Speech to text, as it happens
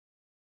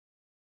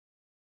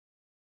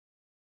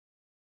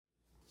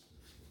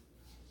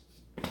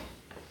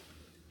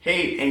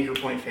Hey, Anchor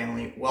Point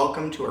family,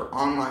 welcome to our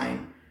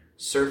online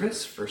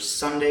service for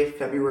Sunday,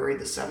 February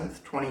the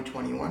 7th,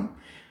 2021.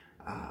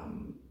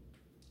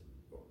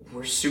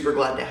 We're super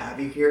glad to have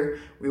you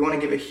here. We want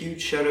to give a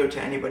huge shout out to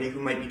anybody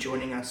who might be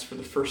joining us for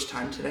the first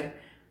time today.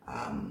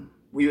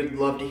 We would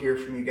love to hear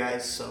from you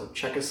guys, so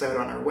check us out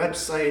on our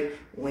website.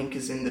 Link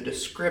is in the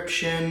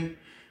description.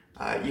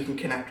 You can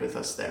connect with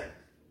us there.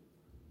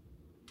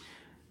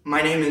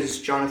 My name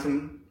is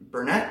Jonathan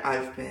Burnett.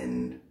 I've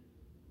been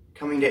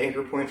coming to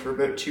Anchor Point for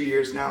about 2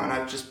 years now, and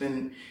I've just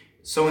been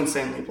so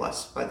insanely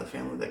blessed by the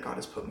family that God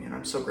has put me in.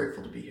 I'm so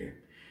grateful to be here.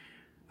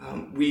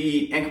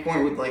 Anchor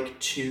Point would like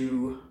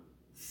to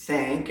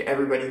thank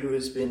everybody who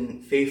has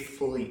been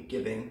faithfully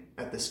giving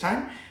at this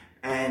time,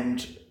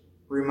 and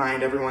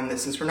remind everyone that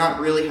since we're not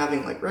really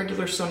having like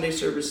regular Sunday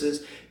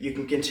services, you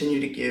can continue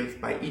to give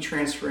by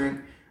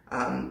e-transferring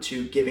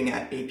to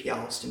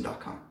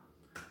giving@apalliston.com.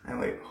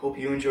 Anyway, hope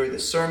you enjoy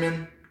this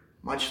sermon.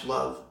 Much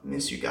love.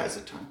 Miss you guys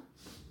a ton.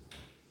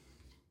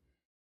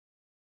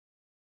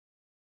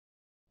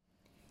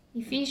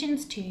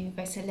 Ephesians 2,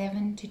 verse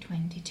 11 to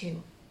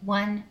 22,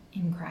 1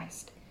 in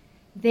Christ.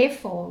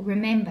 Therefore,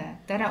 remember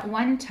that at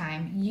one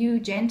time you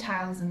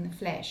Gentiles in the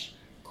flesh,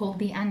 called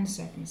the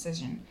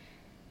uncircumcision,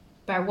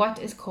 by what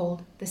is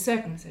called the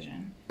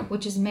circumcision,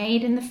 which is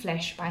made in the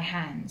flesh by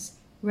hands.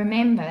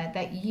 Remember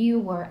that you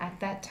were at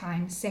that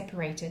time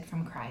separated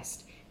from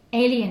Christ,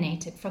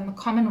 alienated from the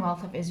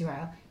commonwealth of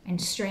Israel,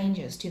 and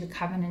strangers to the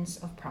covenants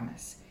of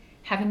promise,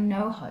 having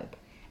no hope,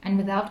 and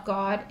without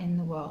God in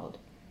the world.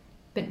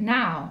 But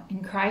now,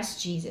 in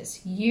Christ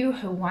Jesus, you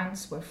who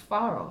once were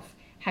far off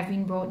have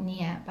been brought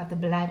near by the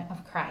blood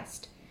of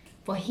Christ.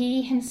 For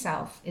he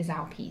himself is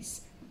our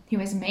peace, who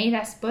has made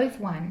us both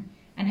one,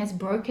 and has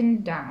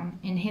broken down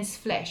in his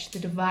flesh the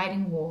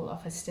dividing wall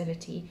of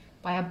hostility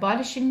by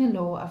abolishing the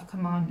law of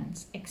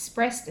commandments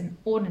expressed in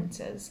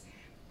ordinances,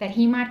 that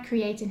he might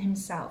create in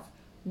himself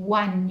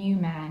one new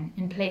man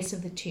in place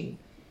of the two,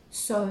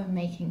 so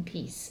making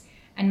peace,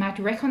 and might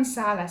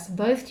reconcile us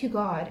both to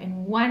God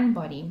in one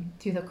body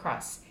through the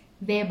cross,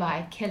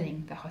 thereby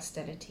killing the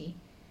hostility.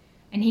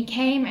 And he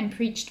came and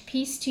preached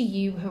peace to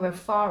you who were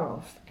far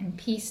off, and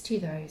peace to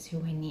those who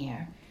were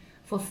near.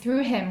 For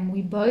through him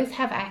we both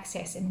have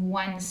access in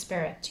one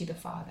Spirit to the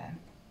Father.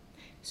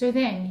 So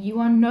then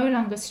you are no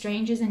longer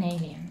strangers and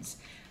aliens,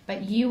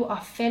 but you are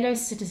fellow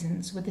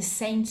citizens with the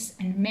saints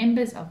and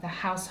members of the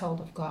household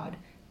of God,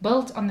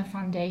 built on the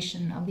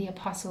foundation of the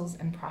apostles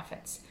and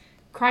prophets,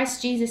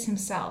 Christ Jesus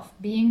himself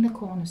being the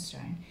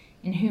cornerstone,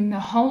 in whom the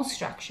whole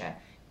structure,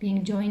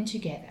 being joined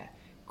together,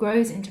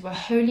 grows into a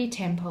holy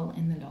temple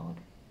in the Lord.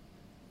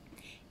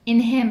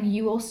 In him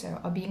you also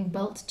are being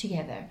built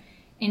together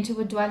into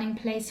a dwelling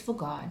place for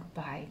God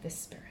by the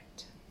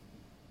Spirit.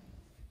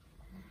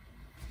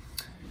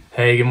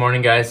 Hey, good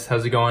morning, guys.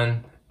 How's it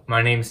going?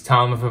 My name's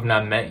Tom, if I've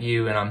not met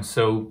you, and I'm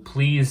so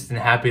pleased and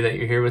happy that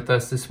you're here with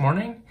us this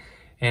morning.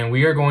 And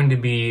we are going to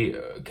be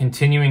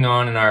continuing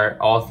on in our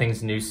All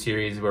Things New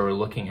series where we're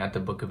looking at the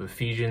book of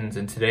Ephesians.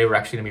 And today we're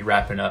actually going to be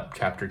wrapping up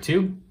chapter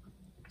 2.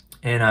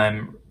 And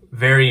I'm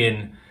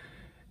very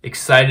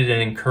excited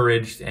and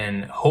encouraged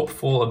and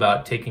hopeful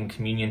about taking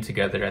communion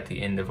together at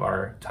the end of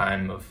our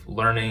time of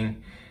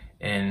learning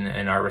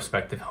in our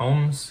respective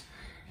homes.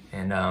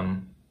 And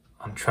I'm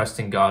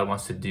trusting God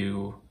wants to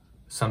do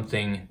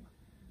something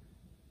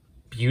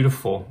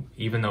beautiful,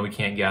 even though we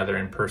can't gather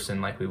in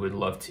person like we would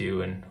love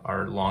to and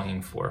are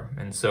longing for.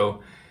 And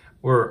so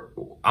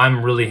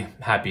I'm really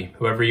happy.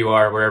 Whoever you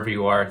are, wherever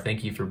you are,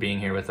 thank you for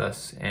being here with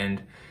us.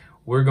 And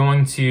we're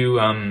going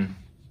to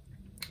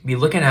be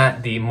looking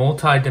at the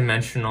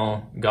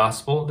multi-dimensional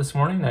gospel this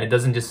morning, that it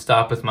doesn't just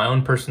stop with my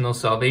own personal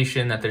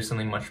salvation, that there's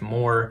something much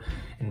more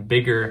and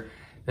bigger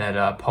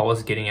that Paul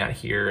is getting at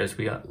here as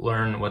we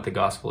learn what the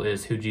gospel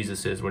is, who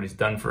Jesus is, what he's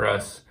done for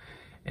us,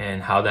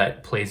 and how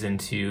that plays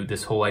into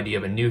this whole idea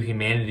of a new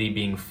humanity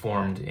being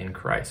formed in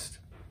Christ.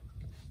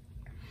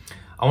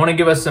 I want to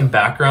give us some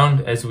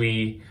background as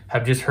we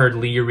have just heard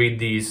Leah read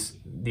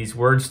these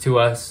words to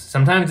us.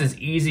 Sometimes it's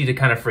easy to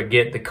kind of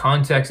forget the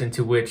context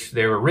into which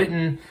they were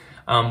written,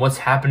 what's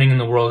happening in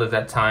the world at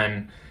that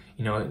time.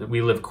 You know,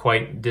 we live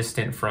quite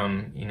distant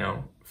from,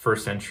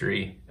 first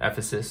century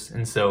Ephesus.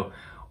 And so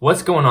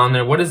what's going on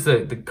there? What is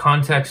the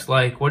context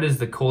like? What is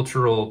the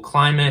cultural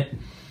climate?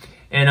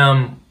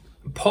 And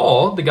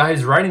Paul, the guy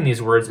who's writing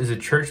these words, is a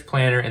church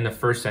planner in the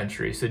first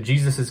century. So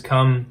Jesus has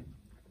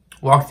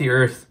walked the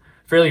earth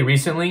fairly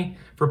recently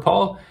for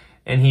Paul,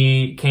 and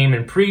he came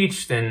and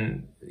preached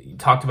and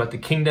talked about the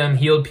kingdom,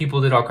 healed people,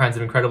 did all kinds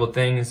of incredible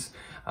things,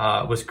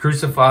 was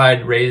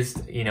crucified,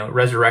 raised,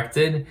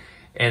 resurrected,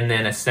 and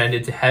then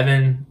ascended to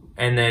heaven.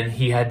 And then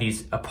he had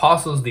these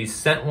apostles, these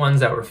sent ones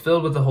that were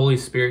filled with the Holy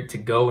Spirit to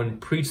go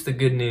and preach the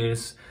good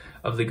news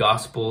of the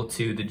gospel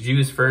to the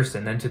Jews first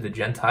and then to the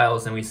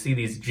Gentiles. And we see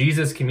these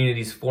Jesus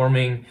communities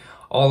forming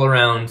all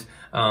around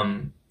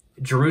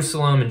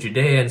Jerusalem and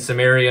Judea and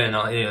Samaria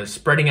and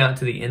spreading out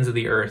to the ends of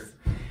the earth.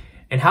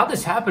 And how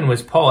this happened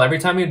was Paul, every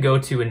time he would go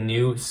to a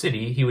new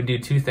city, he would do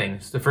two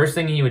things. The first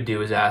thing he would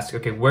do is ask,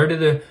 okay, where do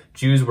the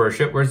Jews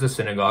worship? Where's the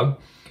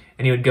synagogue?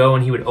 And he would go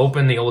and he would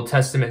open the Old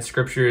Testament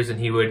scriptures and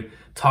he would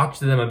talk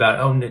to them about,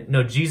 oh,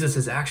 no, Jesus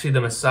is actually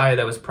the Messiah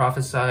that was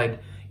prophesied,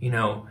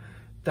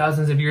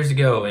 thousands of years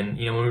ago. And,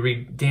 when we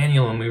read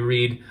Daniel and we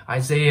read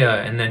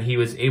Isaiah, and then he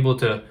was able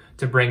to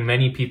bring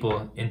many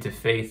people into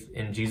faith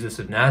in Jesus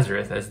of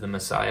Nazareth as the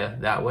Messiah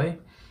that way.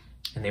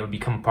 And they would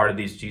become part of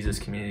these Jesus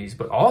communities.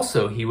 But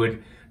also he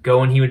would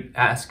go and he would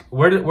ask,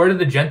 where do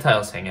the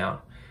Gentiles hang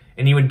out?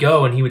 And he would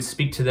go and he would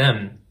speak to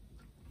them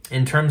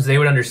in terms they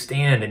would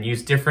understand and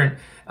use different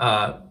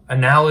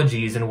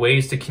analogies and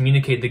ways to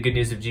communicate the good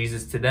news of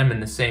Jesus to them in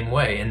the same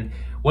way. And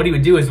what he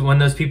would do is when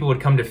those people would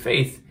come to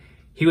faith,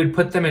 he would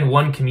put them in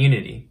one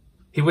community.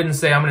 He wouldn't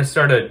say, I'm going to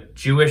start a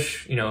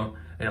Jewish, an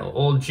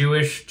old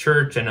Jewish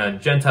church and a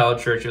Gentile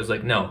church. It was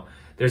like, no,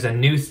 there's a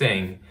new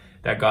thing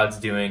that God's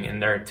doing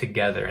and they're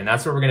together. And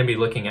that's what we're going to be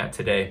looking at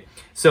today.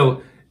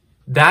 So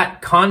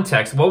that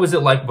context, what was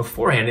it like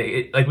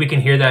beforehand? Like we can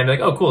hear that and be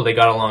like, oh, cool, they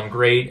got along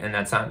great, and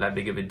that's not that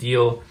big of a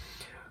deal.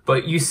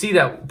 But you see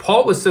that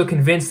Paul was so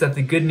convinced that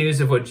the good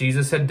news of what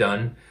Jesus had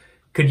done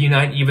could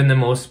unite even the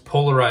most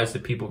polarized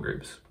of people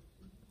groups.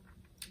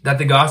 That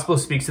the gospel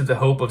speaks of the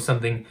hope of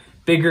something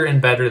bigger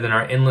and better than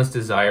our endless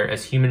desire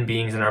as human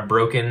beings in our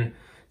broken,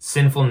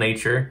 sinful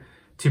nature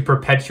to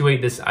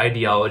perpetuate this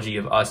ideology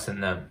of us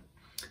and them,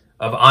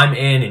 of I'm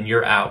in and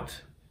you're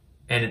out.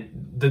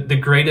 And the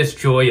greatest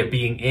joy of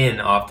being in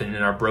often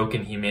in our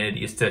broken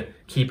humanity is to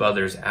keep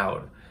others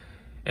out.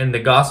 And the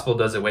gospel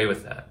does away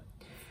with that.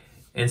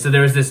 And so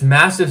there was this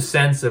massive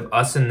sense of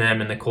us and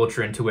them in the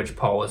culture into which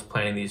Paul was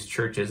planting these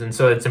churches. And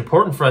so it's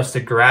important for us to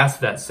grasp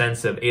that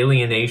sense of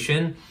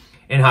alienation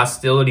and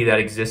hostility that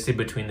existed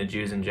between the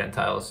Jews and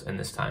Gentiles in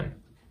this time.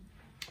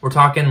 We're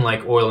talking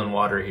like oil and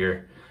water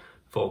here,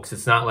 folks.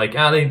 It's not like,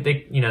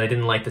 they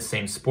didn't like the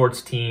same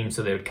sports team,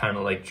 so they would kind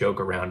of like joke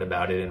around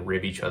about it and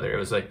rib each other. It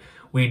was like,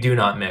 we do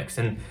not mix.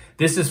 And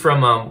this is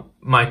from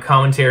my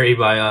commentary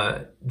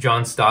by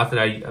John Stott that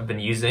I've been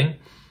using.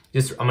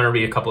 I'm going to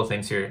read a couple of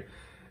things here.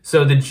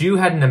 So the Jew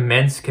had an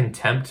immense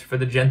contempt for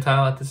the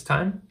Gentile at this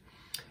time.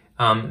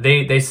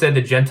 They said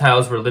the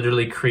Gentiles were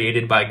literally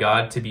created by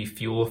God to be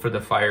fuel for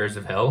the fires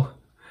of hell.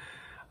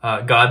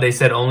 God, they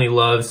said, only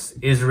loves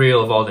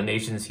Israel of all the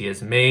nations he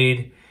has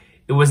made.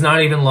 It was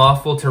not even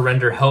lawful to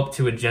render help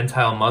to a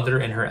Gentile mother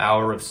in her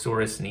hour of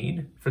sorest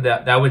need. For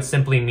that would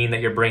simply mean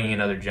that you're bringing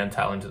another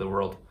Gentile into the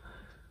world.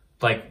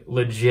 Like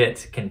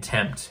legit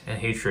contempt and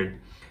hatred.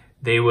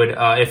 They would,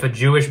 if a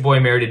Jewish boy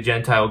married a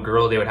Gentile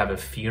girl, they would have a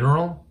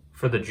funeral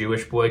for the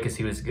Jewish boy because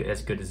he was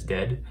as good as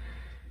dead.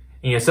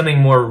 Something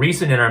more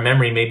recent in our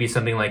memory may be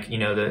something like,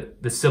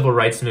 the civil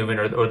rights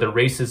movement or the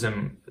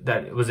racism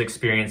that was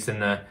experienced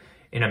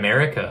in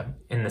America,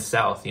 in the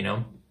South,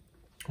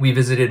 We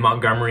visited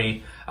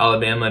Montgomery,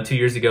 Alabama 2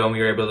 years ago, and we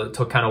were able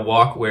to kind of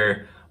walk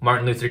where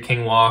Martin Luther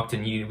King walked,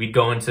 and we'd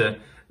go into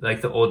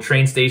like the old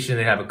train station.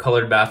 They'd have a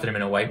colored bathroom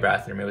and a white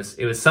bathroom.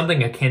 It was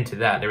something akin to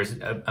that. There was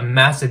a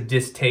massive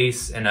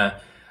distaste and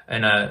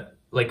a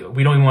like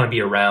we don't even want to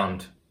be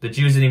around. The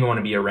Jews didn't even want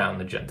to be around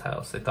the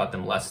Gentiles. They thought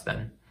them less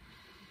than.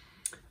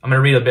 I'm going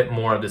to read a bit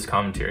more of this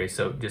commentary,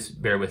 so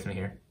just bear with me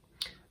here.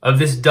 Of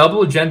this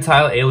double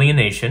Gentile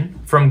alienation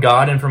from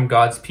God and from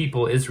God's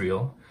people,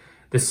 Israel,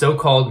 the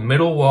so-called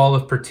middle wall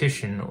of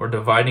partition or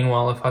dividing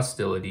wall of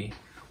hostility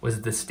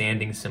was the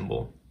standing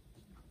symbol.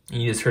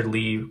 And you just heard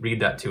Lee read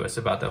that to us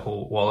about the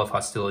whole wall of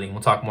hostility, and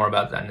we'll talk more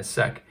about that in a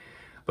sec.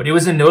 But it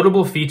was a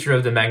notable feature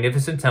of the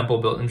magnificent temple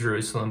built in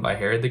Jerusalem by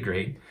Herod the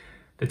Great.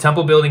 The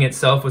temple building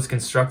itself was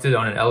constructed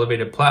on an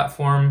elevated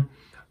platform.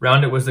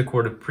 Round it was the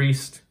court of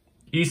priests.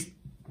 East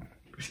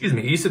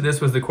of this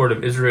was the court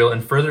of Israel,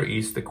 and further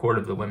east, the court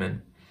of the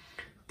women.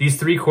 These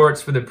three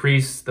courts for the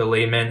priests, the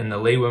laymen, and the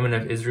laywomen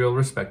of Israel,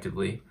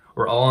 respectively,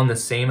 were all on the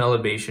same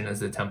elevation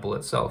as the temple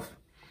itself.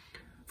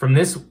 From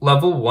this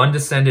level, one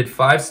descended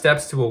 5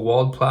 steps to a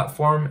walled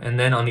platform, and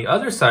then on the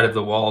other side of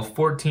the wall,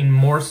 14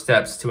 more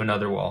steps to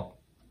another wall.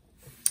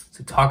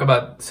 So talk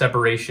about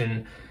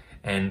separation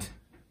and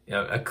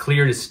a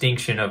clear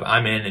distinction of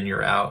I'm in and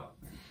you're out.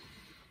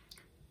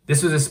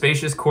 This was a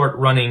spacious court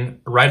running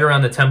right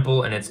around the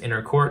temple and its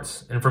inner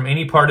courts, and from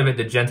any part of it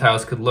the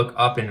Gentiles could look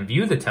up and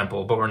view the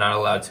temple, but were not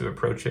allowed to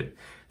approach it.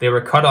 They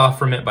were cut off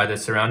from it by the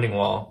surrounding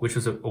wall, which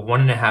was a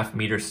 1.5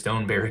 meter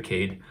stone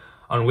barricade,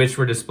 on which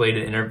were displayed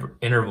at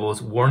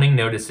intervals warning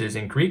notices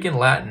in Greek and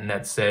Latin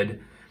that said,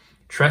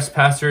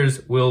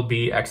 "Trespassers will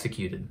be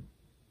executed."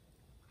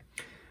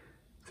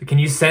 So can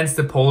you sense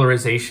the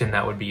polarization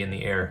that would be in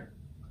the air?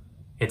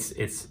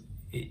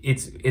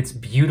 It's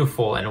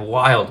beautiful and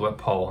wild what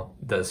Paul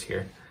does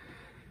here.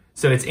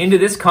 So it's into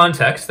this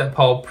context that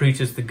Paul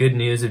preaches the good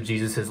news of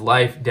Jesus'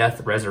 life,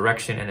 death,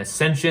 resurrection, and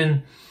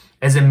ascension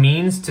as a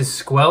means to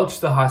squelch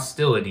the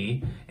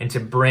hostility and to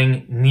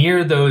bring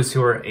near those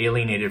who are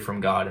alienated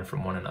from God and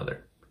from one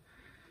another.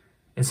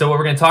 And so what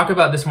we're going to talk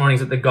about this morning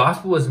is that the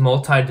gospel is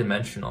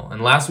multidimensional.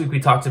 And last week we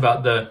talked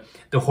about the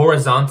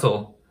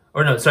vertical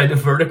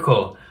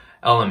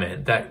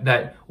element,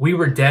 that we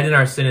were dead in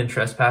our sin and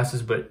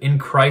trespasses, but in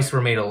Christ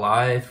we're made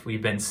alive.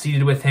 We've been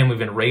seated with him. We've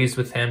been raised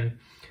with him.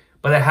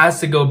 But it has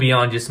to go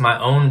beyond just my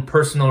own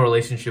personal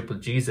relationship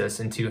with Jesus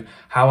into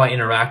how I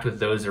interact with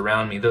those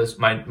around me,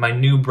 my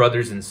new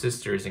brothers and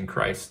sisters in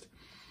Christ.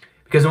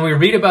 Because when we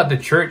read about the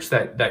church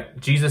that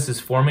Jesus is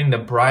forming, the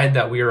bride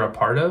that we are a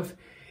part of,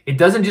 it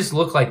doesn't just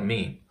look like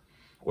me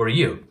or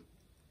you.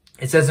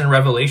 It says in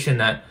Revelation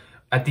that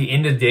at the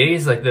end of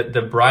days, like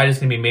the bride is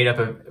going to be made up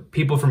of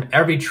people from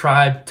every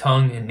tribe,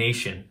 tongue, and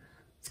nation.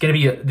 It's going to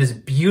be this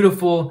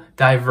beautiful,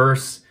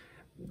 diverse,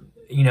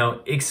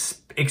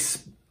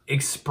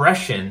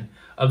 expression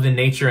of the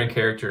nature and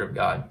character of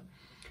God.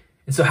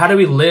 And so how do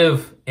we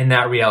live in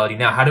that reality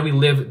now? How do we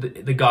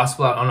live the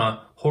gospel out on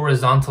a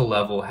horizontal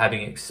level,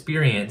 having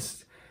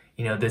experienced,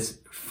 this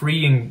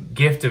freeing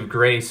gift of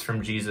grace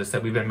from Jesus,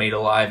 that we've been made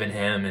alive in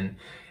him, and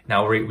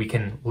now we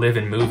can live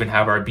and move and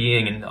have our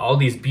being and all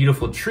these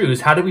beautiful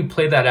truths? How do we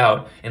play that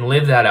out and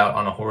live that out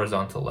on a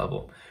horizontal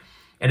level?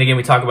 And again,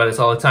 we talk about this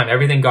all the time.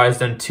 Everything God has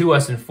done to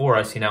us and for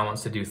us, he now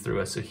wants to do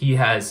through us. So he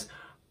has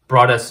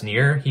brought us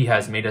near. He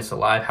has made us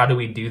alive. How do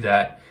we do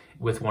that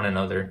with one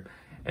another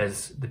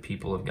as the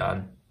people of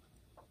God?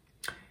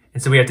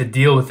 And so we have to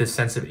deal with this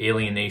sense of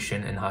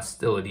alienation and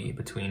hostility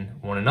between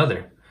one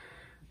another.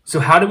 So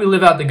how do we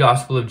live out the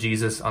gospel of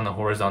Jesus on the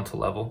horizontal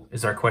level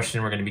is our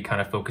question we're going to be kind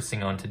of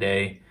focusing on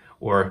today.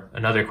 Or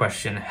another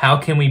question, how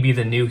can we be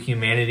the new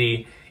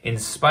humanity in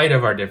spite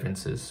of our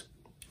differences,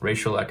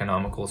 racial,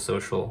 economical,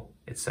 social,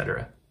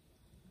 etc.?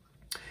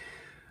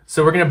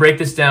 So we're going to break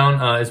this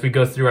down as we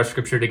go through our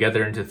scripture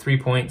together into 3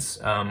 points.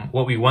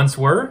 What we once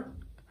were,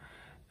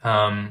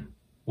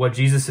 what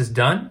Jesus has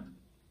done,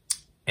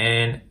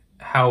 and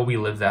how we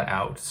live that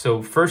out.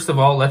 So first of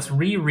all, let's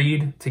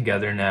reread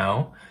together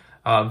now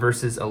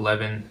verses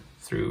 11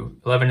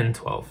 and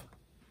 12.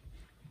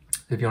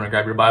 If you want to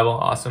grab your Bible,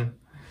 awesome.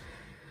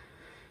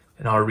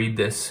 And I'll read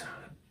this.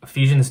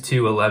 Ephesians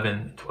 2,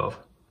 11, 12.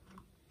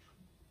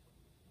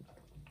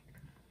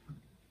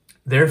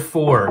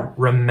 Therefore,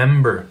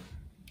 remember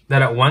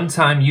that at one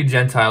time you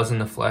Gentiles in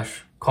the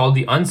flesh, called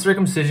the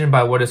uncircumcision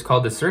by what is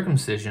called the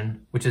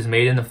circumcision, which is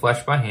made in the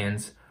flesh by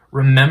hands,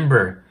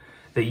 remember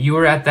that you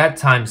were at that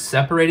time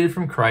separated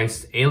from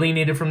Christ,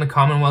 alienated from the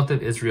commonwealth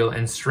of Israel,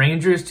 and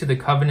strangers to the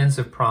covenants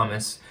of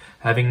promise,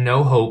 having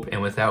no hope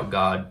and without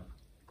God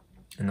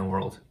in the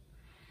world.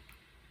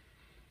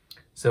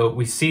 So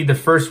we see the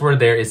first word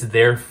there is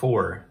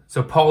therefore.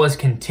 So Paul is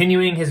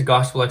continuing his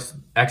gospel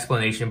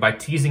explanation by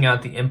teasing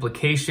out the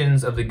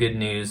implications of the good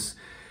news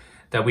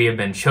that we have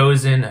been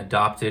chosen,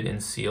 adopted,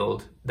 and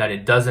sealed, that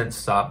it doesn't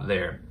stop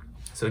there.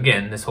 So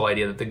again, this whole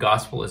idea that the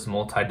gospel is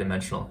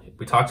multidimensional.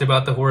 We talked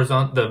about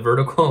the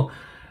vertical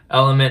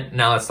element.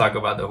 Now let's talk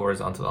about the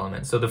horizontal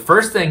element. So the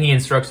first thing he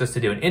instructs us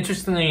to do, and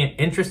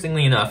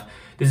interestingly enough,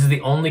 this is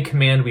the only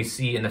command we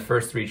see in the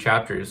first 3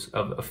 chapters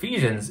of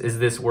Ephesians, is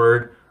this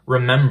word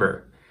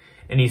remember.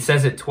 And he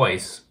says it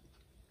twice.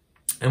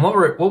 And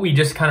what we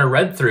just kind of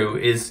read through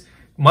is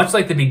much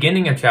like the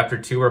beginning of chapter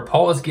 2, where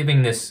Paul is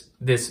giving this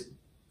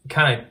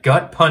kind of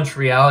gut punch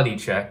reality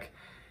check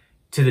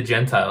to the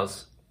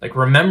Gentiles. Like,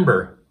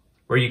 remember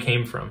where you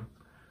came from.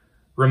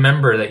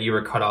 Remember that you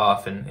were cut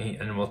off,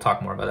 and we'll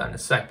talk more about that in a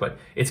sec, but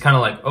it's kind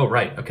of like, oh,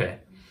 right, okay.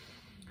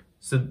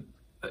 So,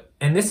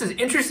 and this is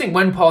interesting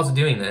when Paul's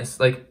doing this.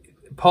 Like,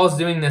 Paul's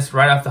doing this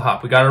right off the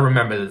hop. We got to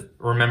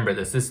remember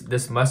this.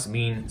 This must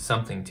mean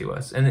something to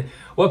us. And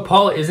what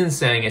Paul isn't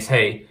saying is,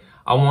 hey,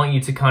 I want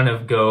you to kind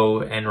of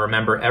go and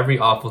remember every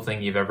awful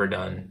thing you've ever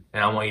done.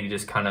 And I want you to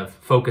just kind of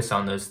focus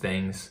on those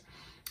things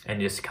and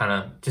just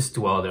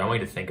dwell there. I want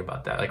you to think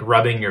about that, like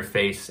rubbing your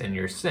face in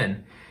your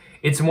sin.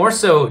 It's more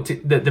so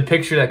the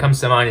picture that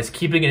comes to mind is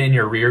keeping it in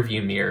your rear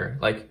view mirror.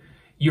 Like,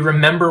 you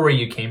remember where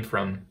you came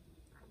from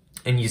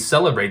and you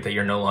celebrate that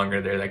you're no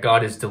longer there, that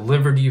God has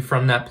delivered you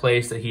from that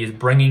place, that he is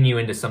bringing you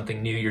into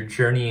something new. You're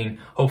journeying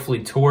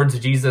hopefully towards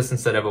Jesus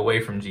instead of away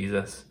from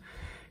Jesus.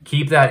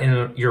 Keep that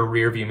in your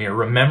rear view mirror.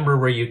 Remember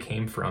where you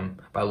came from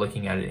by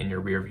looking at it in your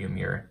rear view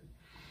mirror.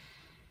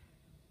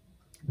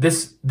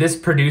 This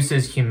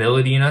produces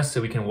humility in us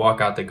so we can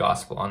walk out the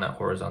gospel on that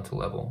horizontal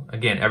level.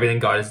 Again, everything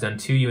God has done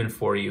to you and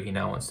for you, he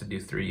now wants to do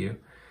through you.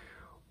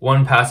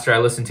 One pastor I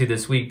listened to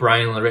this week,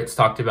 Brian Laritz,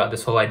 talked about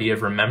this whole idea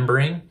of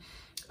remembering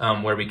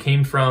where we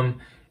came from,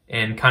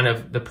 and kind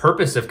of the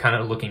purpose of kind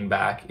of looking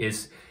back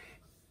is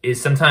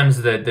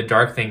sometimes the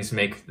dark things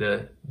make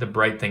the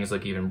bright things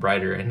look even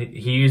brighter. And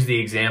he used the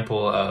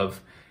example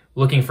of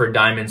looking for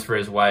diamonds for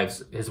his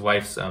wife's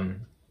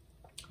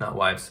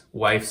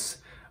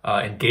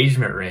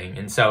engagement ring.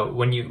 And so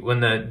when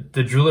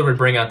the jeweler would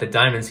bring out the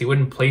diamonds, he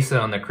wouldn't place it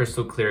on the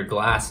crystal clear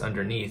glass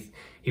underneath.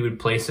 He would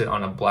place it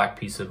on a black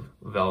piece of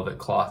velvet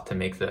cloth to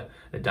make the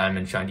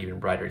diamond shine even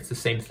brighter. It's the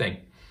same thing.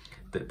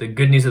 The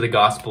good news of the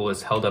gospel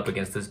is held up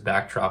against this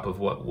backdrop of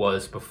what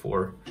was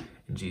before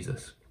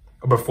Jesus,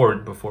 or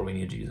before we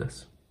knew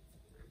Jesus.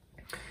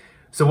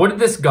 So what did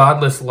this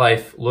godless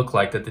life look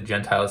like that the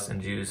Gentiles and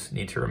Jews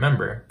need to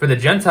remember? For the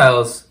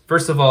Gentiles,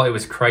 first of all, it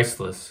was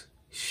Christless.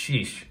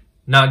 Sheesh.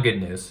 Not good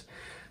news.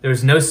 There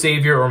was no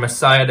Savior or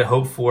Messiah to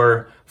hope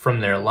for from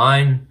their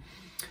line.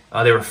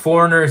 They were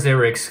foreigners. They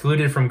were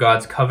excluded from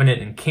God's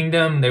covenant and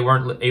kingdom. They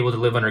weren't able to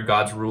live under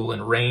God's rule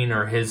and reign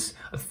or his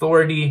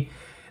authority.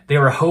 They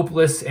were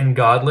hopeless and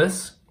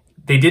godless.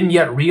 They didn't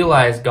yet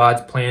realize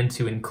God's plan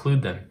to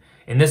include them.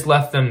 And this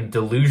left them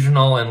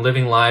delusional and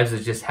living lives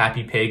as just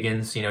happy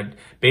pagans,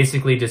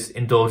 basically just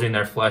indulging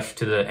their flesh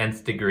to the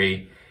nth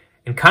degree,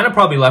 and kind of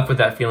probably left with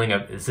that feeling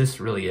of, is this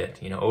really it?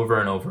 Over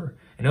and over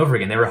and over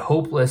again. They were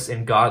hopeless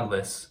and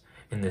godless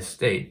in this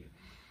state.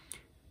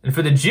 And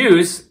for the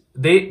Jews,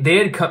 they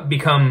had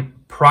become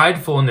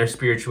prideful in their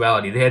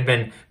spirituality. They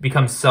had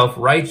become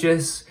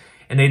self-righteous,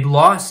 and they'd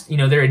lost,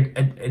 their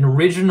an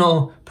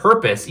original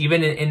purpose.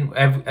 Even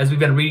as we've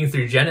been reading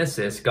through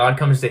Genesis, God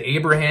comes to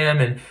Abraham,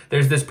 and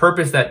there's this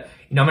purpose that,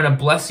 I'm going to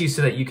bless you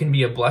so that you can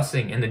be a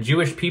blessing. And the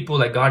Jewish people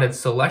that God had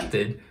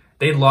selected,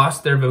 they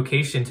lost their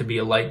vocation to be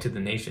a light to the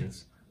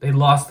nations. They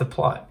lost the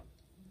plot.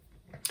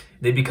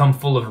 They become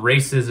full of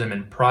racism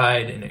and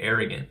pride and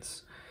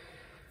arrogance.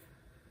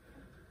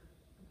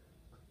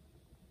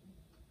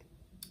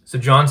 So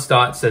John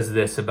Stott says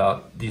this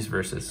about these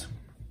verses.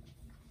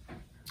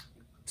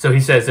 So he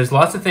says, there's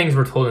lots of things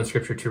we're told in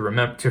Scripture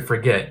to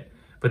forget,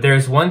 but there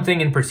is one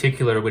thing in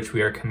particular which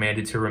we are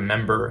commanded to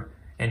remember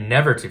and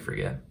never to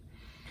forget.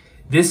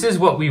 This is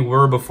what we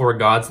were before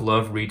God's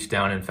love reached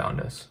down and found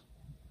us.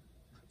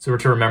 So we're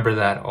to remember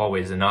that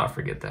always and not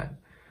forget that.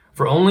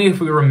 For only if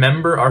we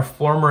remember our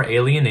former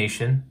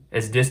alienation,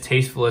 as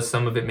distasteful as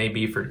some of it may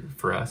be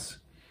for us,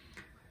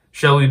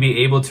 shall we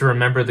be able to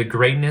remember the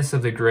greatness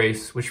of the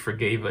grace which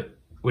forgave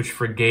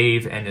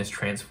and is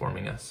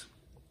transforming us.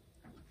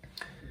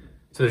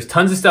 So there's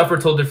tons of stuff we're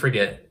told to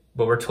forget,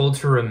 but we're told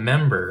to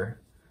remember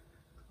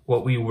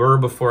what we were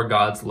before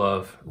God's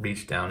love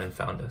reached down and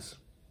found us.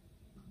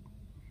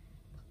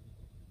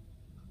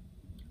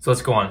 So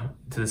let's go on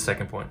to the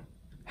second point.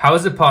 How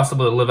is it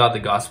possible to live out the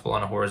gospel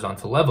on a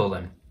horizontal level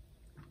then?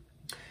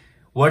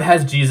 What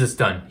has Jesus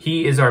done?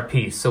 He is our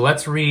peace. So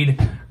let's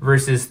read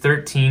verses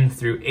 13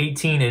 through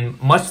 18. And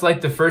much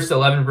like the first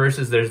 11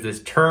 verses, there's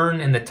this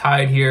turn in the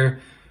tide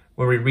here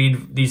where we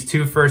read these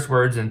two first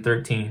words in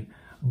 13.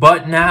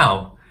 But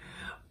now,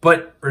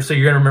 so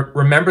you're going to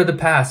remember the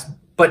past.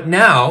 But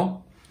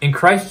now, in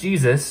Christ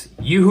Jesus,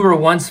 you who were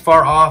once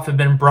far off have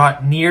been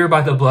brought near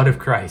by the blood of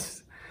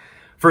Christ.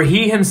 For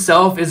he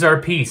himself is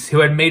our peace, who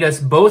had made us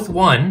both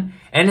one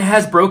and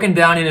has broken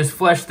down in his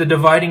flesh the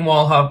dividing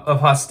wall of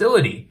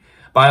hostility,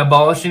 by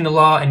abolishing the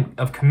law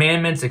of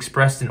commandments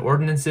expressed in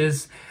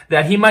ordinances,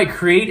 that he might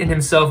create in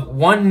himself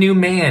one new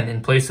man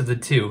in place of the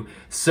two,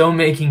 so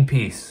making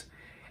peace,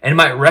 and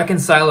might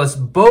reconcile us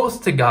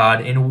both to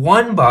God in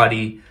one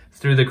body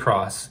through the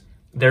cross,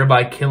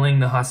 thereby killing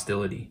the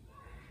hostility.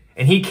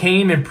 And he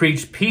came and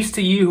preached peace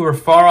to you who are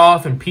far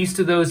off and peace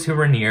to those who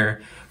are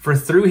near, for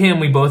through him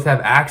we both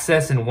have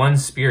access in one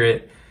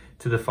spirit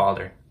to the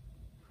Father.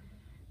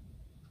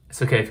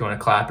 It's okay if you want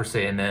to clap or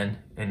say amen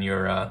in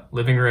your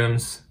living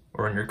rooms,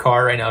 or in your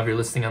car right now if you're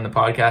listening on the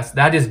podcast.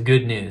 That is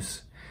good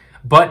news.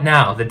 But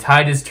now the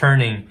tide is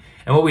turning,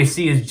 and what we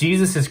see is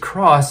Jesus'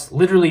 cross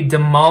literally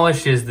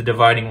demolishes the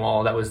dividing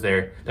wall that was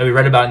there, that we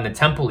read about in the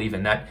temple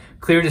even, that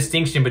clear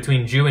distinction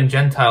between Jew and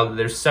Gentile, that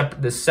there's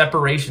this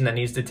separation that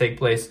needs to take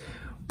place.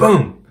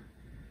 Boom!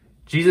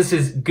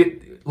 Jesus'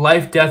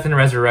 life, death, and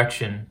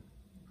resurrection,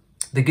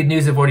 the good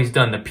news of what he's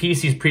done, the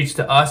peace he's preached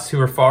to us who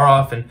are far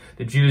off and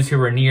the Jews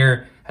who are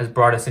near, has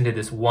brought us into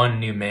this one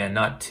new man,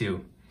 not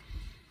two.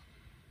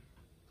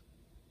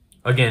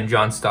 Again,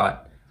 John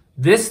Stott.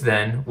 This,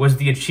 then, was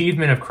the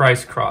achievement of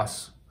Christ's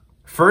cross.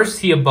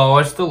 First, he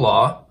abolished the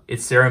law,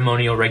 its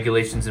ceremonial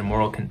regulations and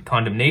moral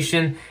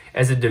condemnation,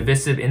 as a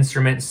divisive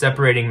instrument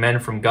separating men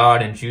from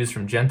God and Jews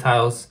from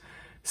Gentiles.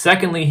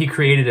 Secondly, he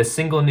created a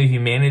single new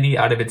humanity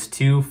out of its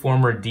two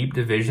former deep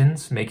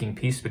divisions, making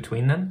peace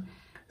between them.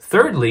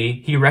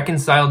 Thirdly, he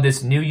reconciled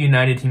this new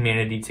united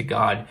humanity to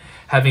God,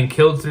 having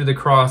killed through the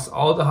cross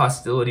all the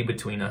hostility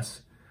between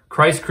us.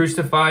 Christ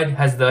crucified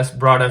has thus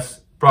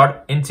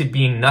brought into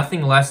being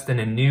nothing less than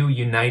a new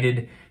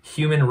united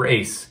human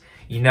race,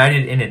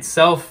 united in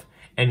itself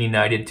and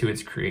united to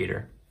its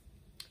creator.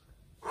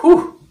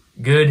 Whew,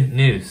 good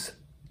news.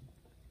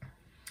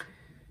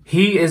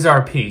 He is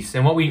our peace.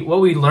 And what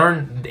we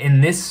learn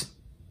in this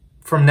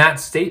from that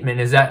statement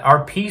is that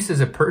our peace is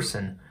a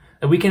person,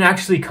 that we can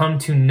actually come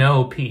to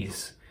know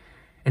peace.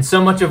 And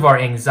so much of our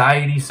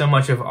anxiety, so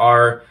much of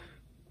our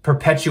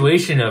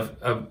perpetuation of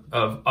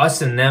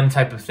us and them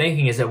type of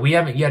thinking is that we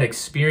haven't yet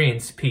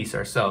experienced peace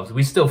ourselves.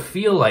 We still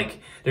feel like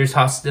there's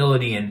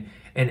hostility and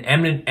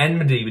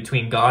enmity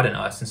between God and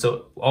us. And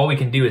so all we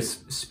can do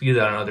is spew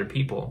that on other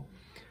people.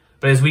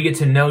 But as we get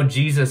to know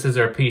Jesus as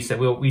our peace, that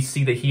we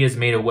see that he has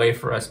made a way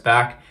for us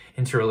back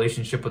into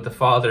relationship with the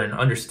Father and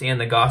understand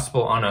the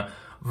gospel on a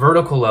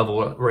vertical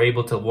level, we're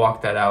able to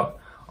walk that out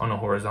on a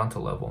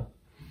horizontal level.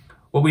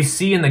 What we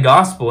see in the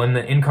gospel, in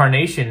the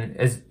incarnation,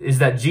 is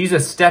that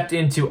Jesus stepped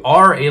into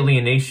our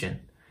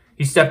alienation.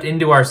 He stepped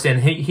into our sin.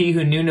 He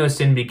who knew no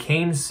sin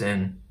became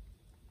sin.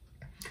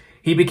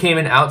 He became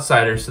an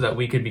outsider so that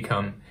we could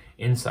become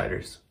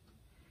insiders.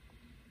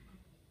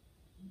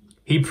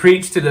 He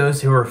preached to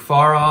those who were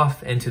far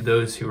off and to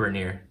those who were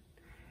near.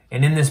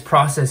 And in this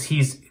process,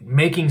 he's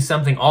making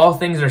something. All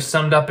things are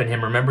summed up in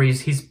him. Remember,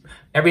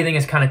 everything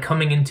is kind of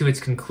coming into its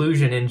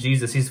conclusion in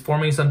Jesus. He's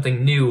forming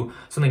something new,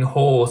 something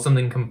whole,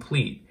 something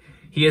complete.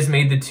 He has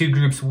made the two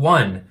groups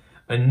one,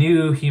 a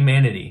new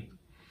humanity.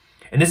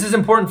 And this is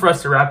important for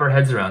us to wrap our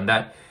heads around,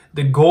 that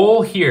the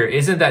goal here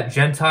isn't that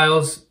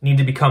Gentiles need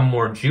to become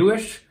more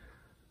Jewish,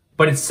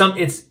 but it's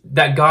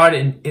that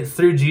God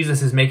through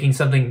Jesus is making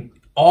something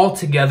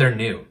altogether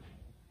new.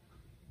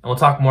 And we'll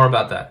talk more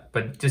about that,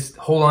 but just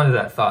hold on to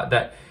that thought,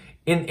 that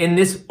in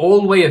this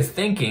old way of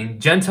thinking,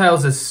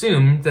 Gentiles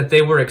assumed that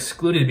they were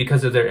excluded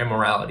because of their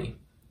immorality.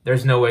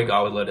 There's no way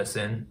God would let us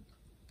in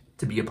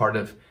to be a part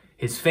of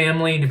his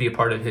family, to be a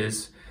part of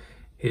his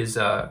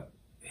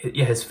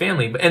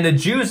family. And the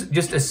Jews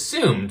just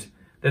assumed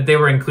that they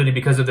were included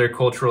because of their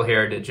cultural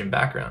heritage and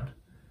background.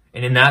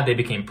 And in that, they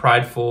became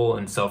prideful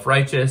and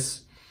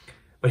self-righteous.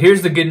 But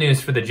here's the good news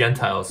for the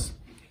Gentiles.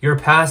 Your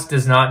past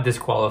does not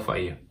disqualify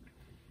you.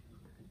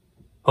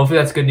 Hopefully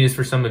that's good news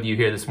for some of you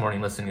here this morning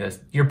listening to this.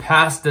 Your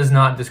past does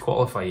not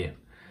disqualify you.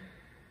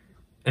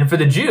 And for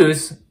the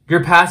Jews,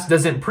 your past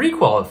doesn't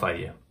pre-qualify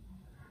you.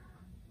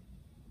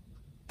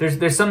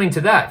 There's something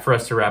to that for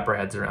us to wrap our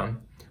heads around.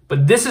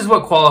 But this is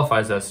what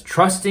qualifies us,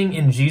 trusting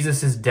in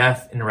Jesus'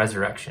 death and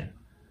resurrection.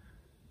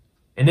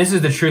 And this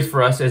is the truth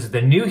for us as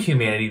the new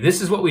humanity.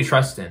 This is what we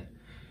trust in.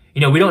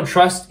 We don't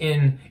trust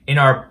in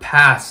our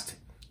past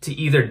to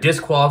either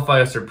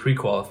disqualify us or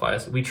pre-qualify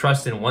us. We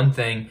trust in one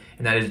thing,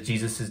 and that is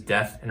Jesus'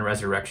 death and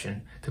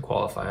resurrection to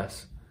qualify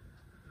us.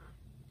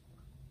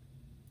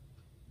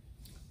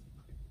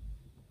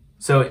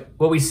 So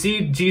what we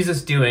see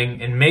Jesus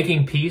doing in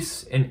making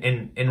peace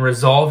and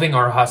resolving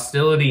our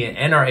hostility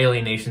and our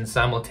alienation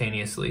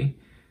simultaneously,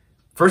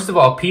 first of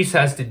all, peace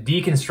has to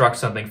deconstruct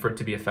something for it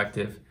to be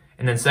effective.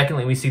 And then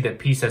secondly, we see that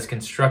peace has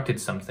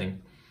constructed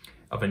something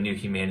of a new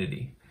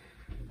humanity.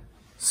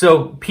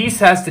 So peace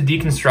has to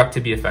deconstruct to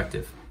be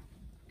effective.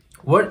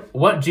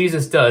 What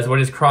Jesus does, what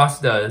his cross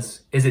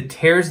does, is it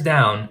tears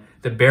down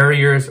the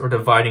barriers or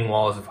dividing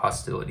walls of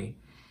hostility.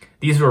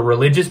 These were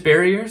religious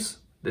barriers.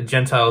 The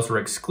Gentiles were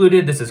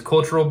excluded. This is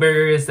cultural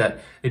barriers, that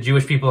the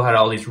Jewish people had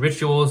all these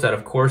rituals that,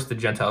 of course, the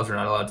Gentiles were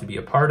not allowed to be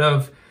a part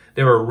of.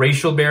 There were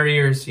racial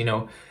barriers.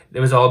 It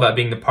was all about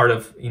being the part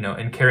of,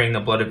 and carrying the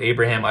blood of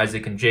Abraham,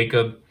 Isaac, and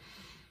Jacob.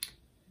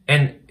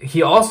 And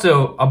he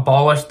also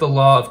abolished the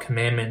law of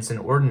commandments and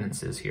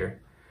ordinances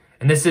here.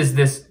 And this is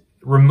this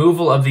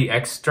removal of the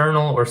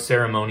external or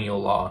ceremonial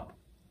law.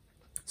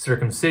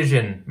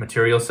 Circumcision,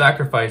 material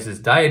sacrifices,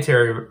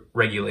 dietary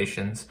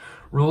regulations,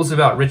 rules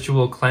about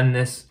ritual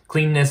cleanness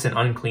and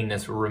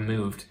uncleanness were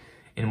removed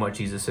in what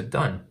Jesus had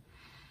done.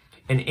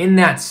 And in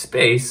that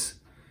space,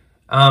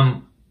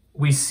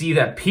 we see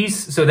that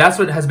peace, so that's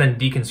what has been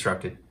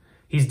deconstructed.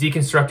 He's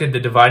deconstructed the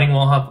dividing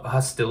wall of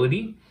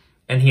hostility,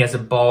 and he has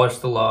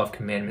abolished the law of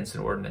commandments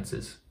and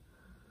ordinances.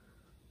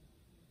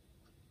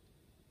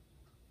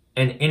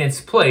 And in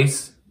its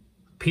place,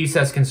 peace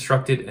has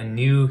constructed a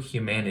new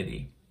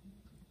humanity,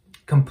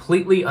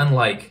 completely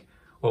unlike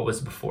what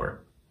was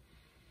before.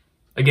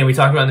 Again, we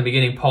talked about in the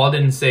beginning, Paul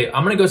didn't say,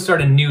 I'm going to go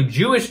start a new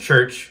Jewish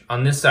church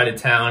on this side of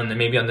town, and then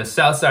maybe on the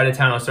south side of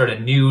town, I'll start a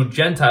new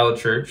Gentile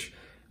church,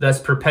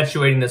 thus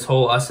perpetuating this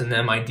whole us and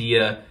them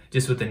idea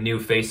just with a new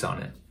face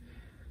on it.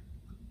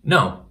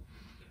 No.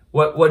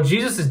 What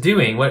Jesus is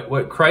doing,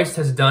 what Christ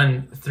has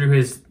done through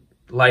his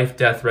life,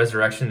 death,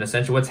 resurrection,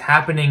 essentially what's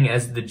happening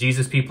as the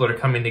Jesus people are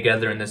coming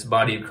together in this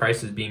body of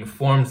Christ is being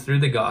formed through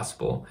the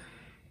gospel.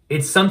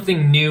 It's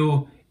something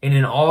new in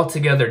an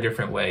altogether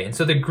different way. And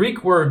so the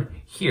Greek word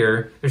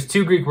here, there's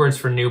two Greek words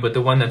for new, but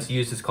the one that's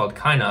used is called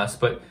kainos.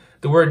 But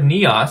the word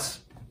neos,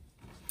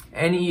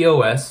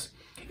 N-E-O-S,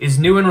 is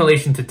new in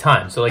relation to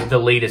time. So like the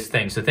latest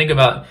thing. So think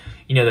about,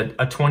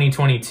 a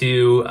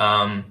 2022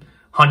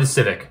 Honda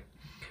Civic,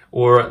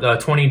 or the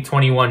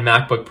 2021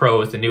 MacBook Pro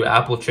with the new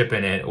Apple chip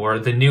in it, or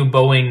the new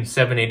Boeing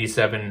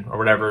 787 or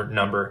whatever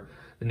number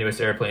the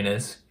newest airplane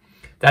is.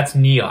 That's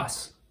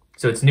neos.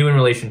 So it's new in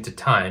relation to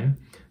time.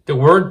 The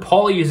word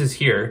Paul uses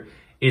here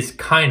is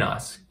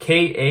kainos,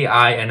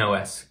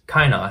 K-A-I-N-O-S,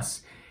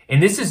 kainos.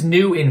 And this is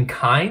new in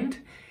kind.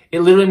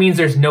 It literally means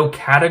there's no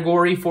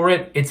category for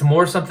it. It's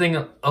more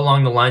something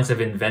along the lines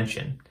of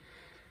invention.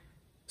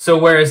 So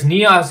whereas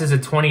neos is a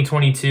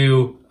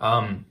 2022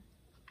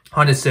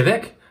 Honda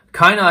Civic,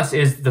 kainos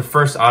is the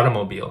first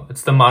automobile.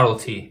 It's the Model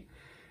T.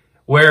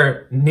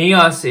 Where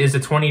neos is a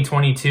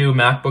 2022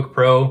 MacBook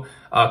Pro,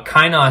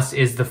 kainos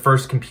is the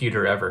first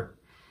computer ever.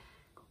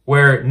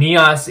 Where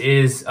neos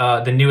is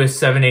the newest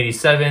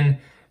 787,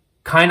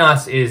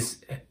 kainos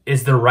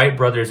is the Wright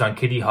brothers on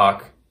Kitty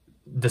Hawk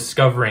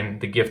discovering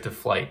the gift of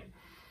flight.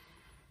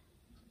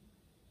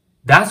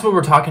 That's what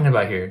we're talking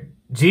about here.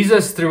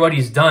 Jesus, through what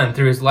he's done,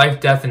 through his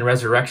life, death, and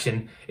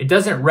resurrection, it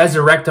doesn't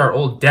resurrect our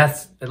old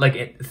deaths,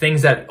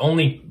 things that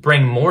only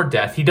bring more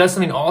death. He does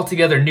something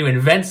altogether new,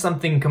 invents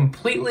something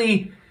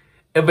completely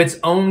of its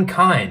own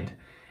kind.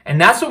 And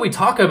that's what we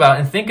talk about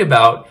and think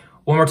about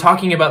when we're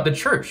talking about the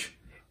church.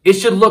 It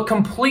should look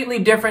completely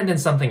different than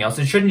something else.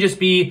 It shouldn't just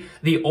be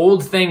the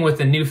old thing with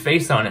a new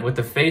face on it, with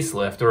a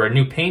facelift or a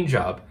new paint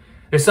job.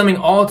 There's something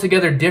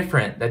altogether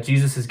different that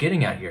Jesus is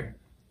getting at here.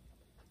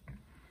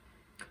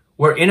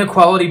 Where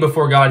inequality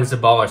before God is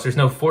abolished. There's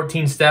no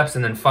 14 steps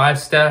and then 5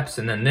 steps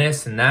and then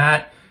this and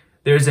that.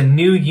 There's a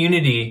new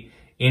unity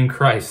in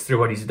Christ through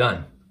what he's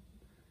done.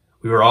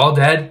 We were all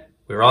dead.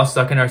 We were all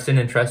stuck in our sin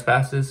and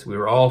trespasses. We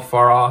were all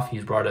far off.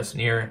 He's brought us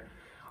near.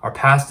 Our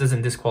past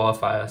doesn't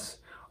disqualify us.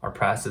 Our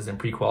past doesn't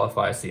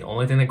pre-qualify us. The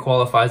only thing that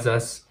qualifies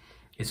us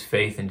is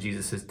faith in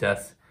Jesus'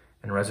 death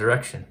and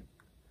resurrection.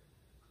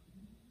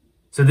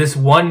 So this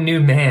one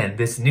new man,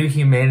 this new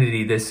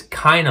humanity, this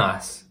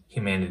kainos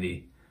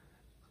humanity,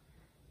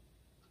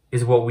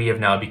 is what we have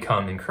now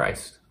become in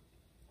Christ.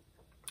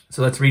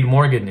 So let's read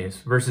more good news,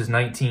 verses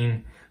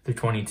 19 through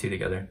 22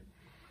 together.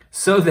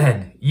 So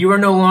then, you are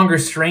no longer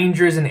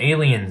strangers and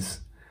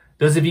aliens.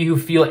 Those of you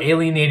who feel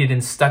alienated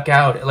and stuck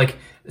out, like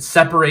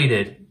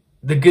separated.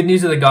 The good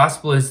news of the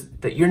gospel is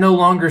that you're no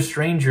longer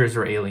strangers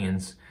or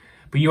aliens,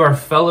 but you are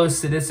fellow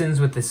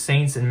citizens with the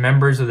saints and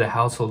members of the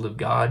household of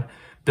God,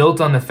 built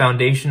on the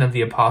foundation of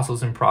the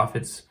apostles and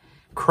prophets,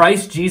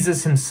 Christ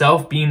Jesus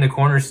himself being the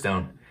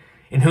cornerstone,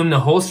 in whom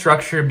the whole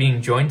structure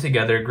being joined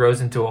together grows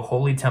into a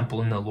holy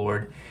temple in the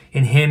Lord.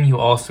 In him you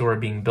also are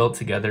being built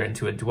together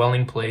into a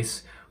dwelling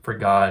place for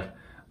God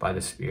by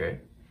the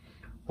Spirit.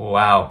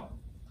 Wow.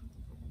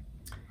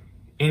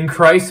 In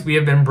Christ we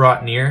have been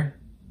brought near.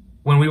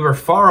 When we were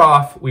far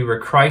off, we were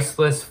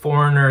Christless,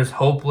 foreigners,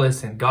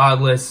 hopeless, and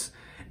godless.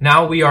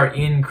 Now we are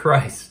in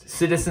Christ,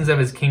 citizens of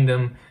his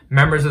kingdom,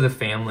 members of the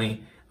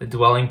family, the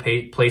dwelling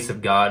place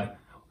of God.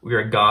 We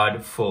are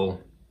God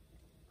full.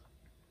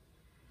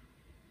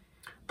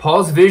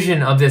 Paul's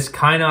vision of this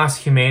kainos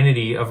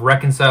humanity of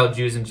reconciled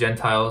Jews and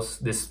Gentiles,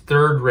 this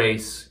third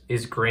race,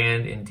 is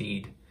grand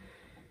indeed.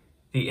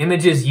 The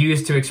images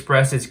used to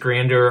express its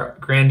grandeur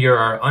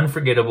are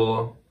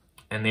unforgettable,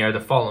 and they are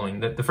the following.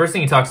 The first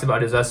thing he talks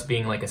about is us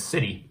being like a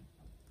city.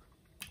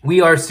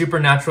 We are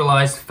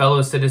supernaturalized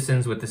fellow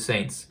citizens with the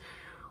saints.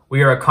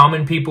 We are a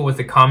common people with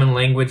a common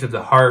language of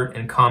the heart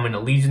and common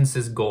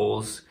allegiances,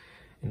 goals,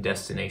 and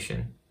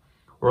destination.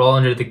 We're all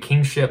under the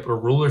kingship or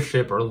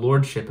rulership or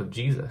lordship of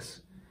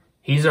Jesus.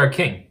 He's our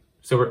king.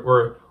 So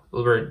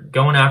we're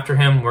going after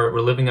him.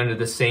 We're living under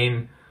the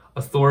same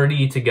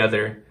authority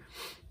together.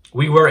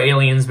 We were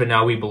aliens, but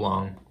now we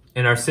belong.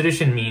 And our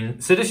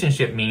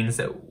citizenship means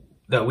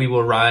that we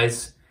will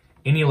rise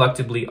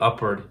ineluctably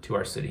upward to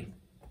our city.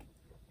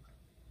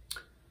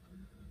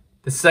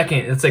 The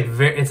second, it's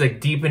like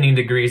deepening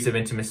degrees of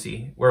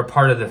intimacy. We're a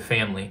part of the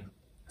family.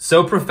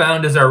 So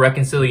profound is our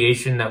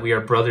reconciliation that we are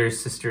brothers,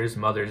 sisters,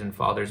 mothers, and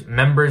fathers,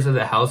 members of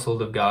the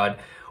household of God.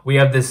 We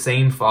have the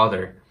same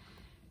Father.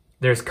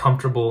 There's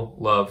comfortable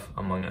love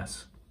among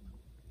us,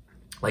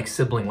 like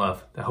sibling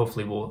love that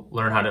hopefully we'll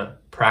learn how to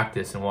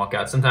practice and walk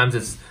out. Sometimes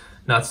it's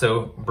not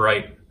so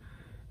bright,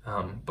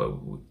 but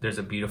there's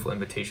a beautiful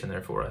invitation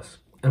there for us.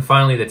 And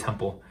finally, the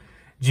temple.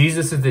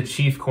 Jesus is the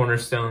chief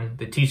cornerstone.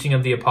 The teaching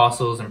of the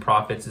apostles and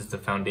prophets is the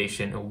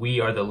foundation, and we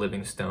are the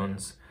living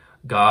stones.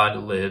 God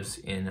lives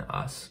in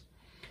us.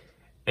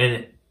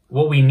 And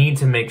what we need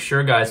to make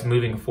sure, guys,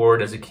 moving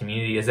forward as a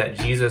community is that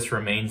Jesus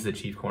remains the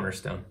chief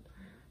cornerstone.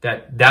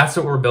 That's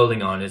what we're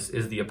building on is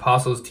the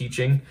apostles'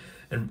 teaching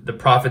and the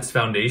prophets'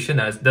 foundation.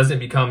 That doesn't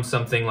become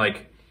something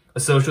like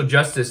a social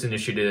justice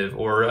initiative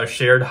or a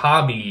shared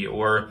hobby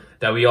or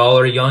that we all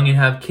are young and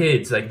have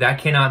kids. Like that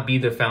cannot be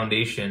the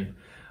foundation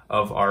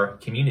of our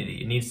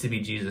community. It needs to be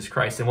Jesus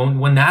Christ.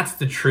 And when that's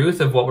the truth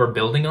of what we're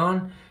building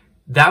on,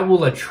 that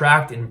will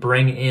attract and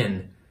bring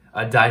in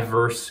a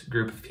diverse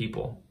group of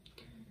people.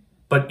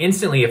 But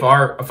instantly, if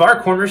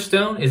our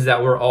cornerstone is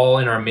that we're all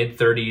in our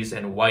mid-30s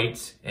and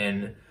white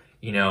and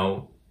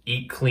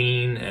eat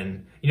clean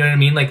and you know what I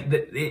mean? Like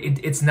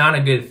it's not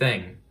a good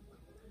thing.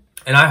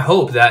 And I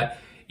hope that,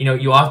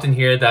 you often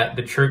hear that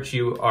the church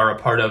you are a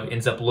part of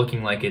ends up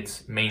looking like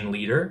its main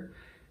leader.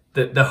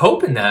 The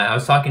hope in that, I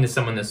was talking to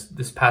someone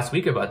this past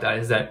week about that,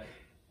 is that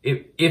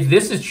if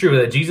this is true,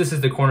 that Jesus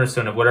is the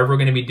cornerstone of whatever we're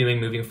going to be doing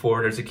moving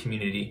forward as a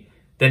community,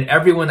 then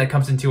everyone that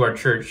comes into our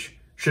church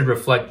should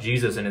reflect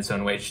Jesus in its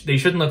own way. They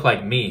shouldn't look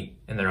like me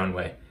in their own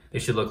way. They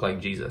should look like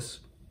Jesus.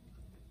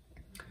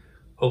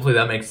 Hopefully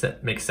that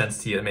makes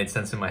sense to you. It made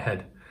sense in my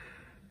head.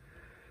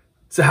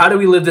 So how do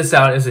we live this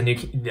out as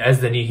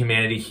the new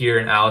humanity here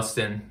in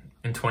Alliston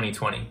in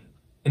 2020?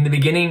 In the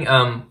beginning,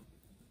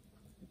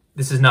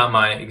 this is not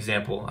my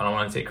example. I don't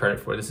want to take credit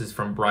for it. This is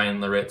from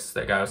Brian Laritz,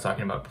 that guy I was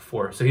talking about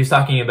before. So he was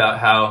talking about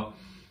how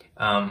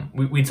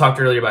we talked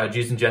earlier about how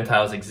Jews and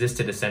Gentiles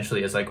existed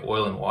essentially as like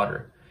oil and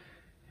water.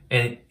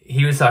 And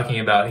he was talking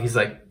about,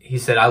 he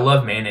said, I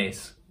love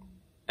mayonnaise.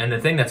 And the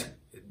thing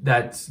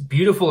that's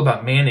beautiful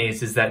about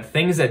mayonnaise is that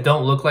things that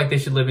don't look like they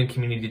should live in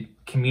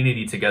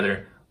community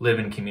together live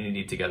in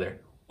community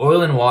together.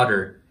 Oil and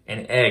water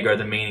and egg are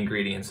the main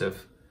ingredients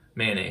of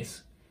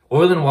mayonnaise.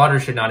 Oil and water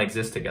should not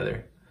exist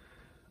together.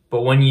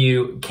 But when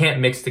you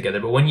can't mix together,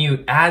 but when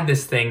you add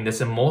this thing,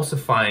 this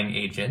emulsifying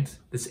agent,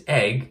 this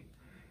egg,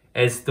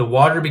 As the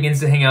water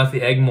begins to hang out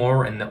the egg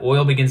more and the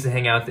oil begins to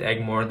hang out the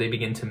egg more, they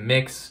begin to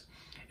mix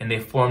and they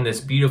form this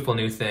beautiful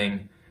new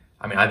thing.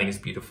 I mean, I think it's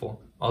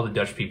beautiful. All the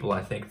Dutch people,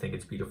 I think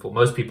it's beautiful.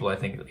 Most people, I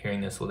think,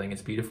 hearing this will think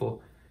it's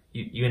beautiful.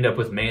 You end up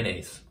with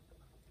mayonnaise.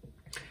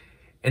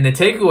 And the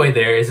takeaway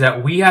there is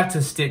that we have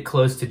to stick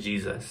close to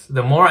Jesus.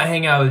 The more I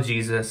hang out with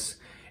Jesus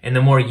and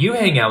the more you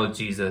hang out with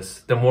Jesus,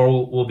 the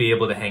more we'll be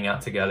able to hang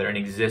out together and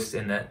exist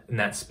in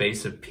that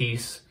space of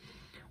peace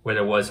where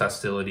there was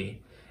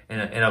hostility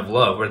and of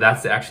love, where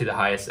that's actually the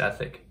highest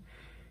ethic.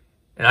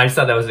 And I just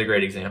thought that was a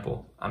great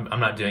example.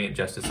 I'm not doing it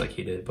justice like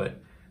he did, but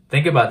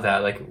think about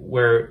that, like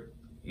where,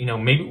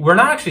 maybe we're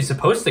not actually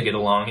supposed to get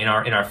along in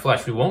our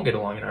flesh. We won't get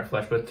along in our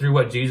flesh, but through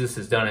what Jesus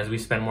has done, as we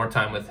spend more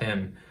time with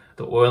him,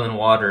 the oil and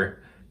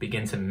water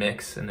begin to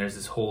mix, and there's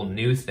this whole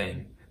new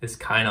thing, this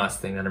kainos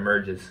thing that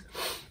emerges.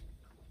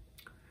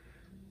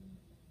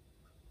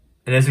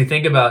 And as we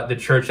think about the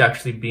church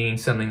actually being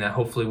something that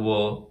hopefully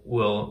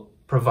will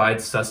provide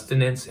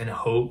sustenance and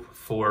hope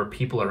for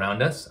people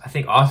around us, I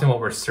think often what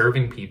we're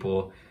serving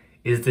people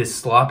is this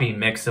sloppy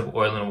mix of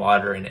oil and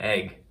water and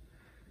egg.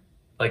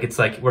 Like it's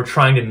like we're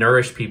trying to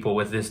nourish people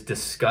with this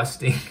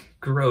disgusting,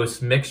 gross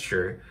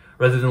mixture,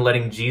 rather than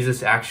letting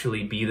Jesus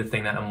actually be the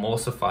thing that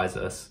emulsifies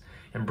us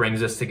and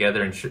brings us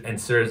together and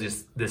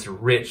serves this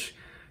rich,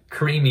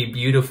 creamy,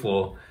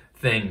 beautiful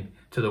thing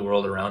to the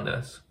world around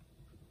us.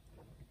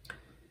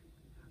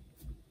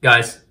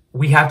 Guys,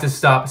 we have to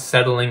stop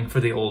settling for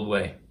the old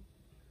way.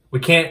 We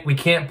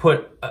can't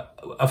put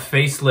a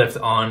facelift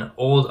on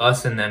old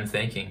us and them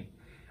thinking.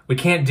 We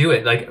can't do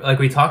it. Like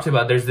we talked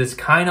about, there's this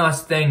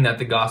kainos thing that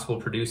the gospel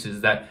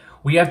produces that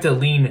we have to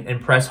lean and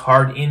press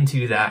hard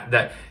into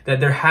that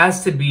there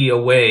has to be a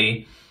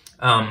way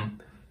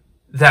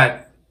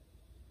that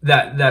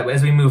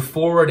as we move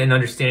forward in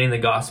understanding the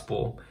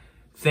gospel,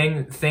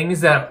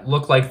 things that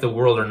look like the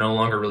world are no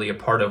longer really a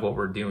part of what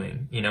we're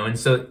doing, and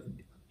so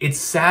it's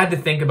sad to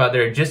think about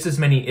there are just as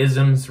many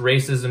isms,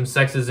 racism,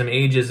 sexism,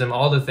 ageism,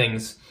 all the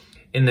things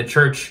in the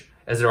church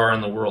as there are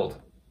in the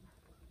world.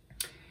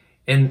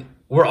 And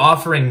we're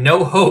offering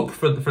no hope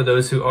for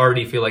those who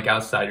already feel like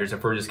outsiders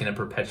if we're just going to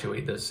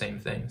perpetuate those same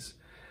things.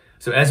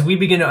 So as we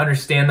begin to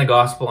understand the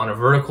gospel on a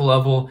vertical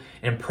level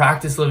and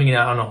practice living it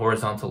out on a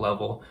horizontal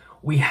level,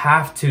 we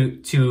have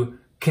to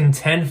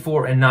contend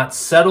for and not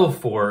settle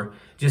for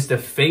just a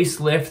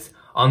facelift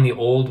on the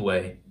old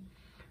way.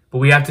 But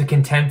we have to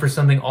contend for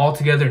something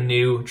altogether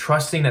new,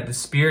 trusting that the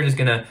Spirit is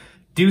going to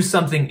do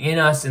something in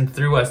us and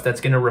through us that's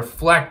going to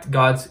reflect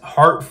God's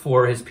heart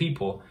for his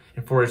people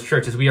and for his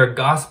church, as we are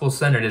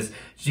gospel-centered, as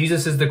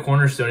Jesus is the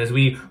cornerstone, as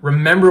we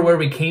remember where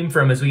we came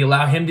from, as we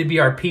allow him to be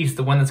our peace,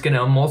 the one that's going to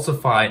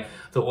emulsify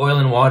the oil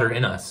and water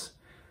in us.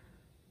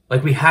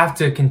 Like, we have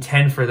to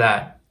contend for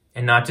that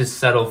and not just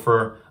settle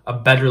for a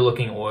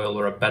better-looking oil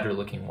or a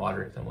better-looking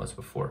water than was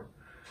before.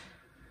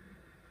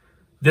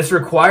 This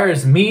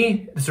requires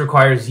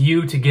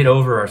you to get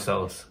over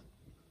ourselves.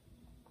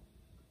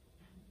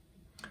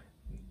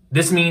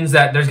 This means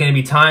that there's going to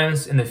be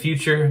times in the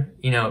future,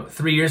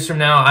 3 years from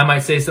now, I might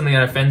say something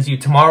that offends you.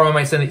 Tomorrow I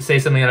might say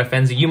something that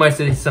offends you. You might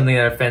say something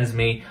that offends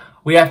me.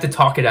 We have to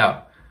talk it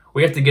out.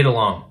 We have to get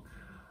along.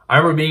 I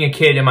remember being a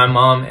kid and my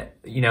mom,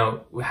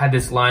 had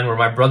this line where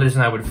my brothers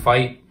and I would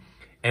fight,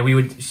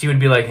 and she would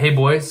be like, "Hey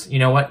boys, you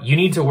know what? You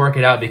need to work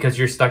it out because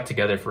you're stuck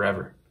together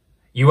forever.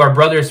 You are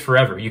brothers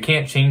forever. You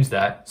can't change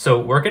that. So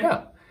work it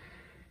out."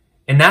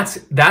 And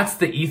that's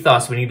the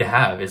ethos we need to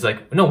have. Is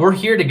like, no, we're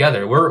here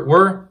together.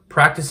 We're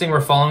practicing, we're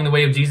following the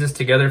way of Jesus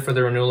together for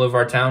the renewal of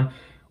our town.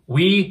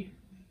 We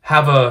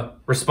have a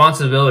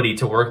responsibility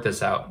to work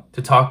this out,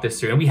 to talk this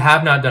through. And we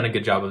have not done a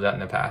good job of that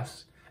in the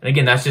past. And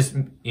again, that's just,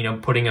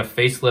 putting a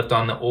facelift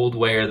on the old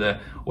way or the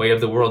way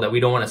of the world that we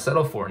don't want to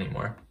settle for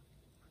anymore.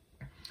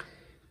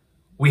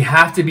 We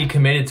have to be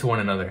committed to one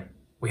another.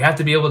 We have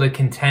to be able to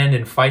contend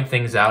and fight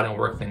things out and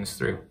work things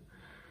through.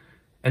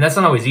 And that's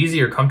not always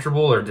easy or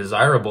comfortable or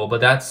desirable,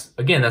 but that's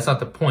not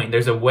the point.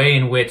 There's a way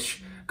in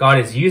which God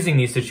is using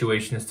these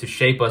situations to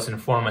shape us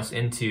and form us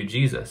into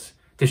Jesus,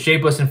 to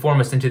shape us and form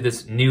us into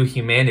this new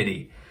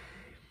humanity.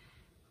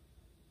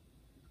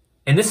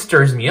 And this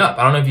stirs me up.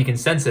 I don't know if you can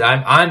sense it.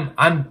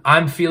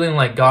 I'm feeling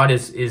like God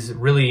is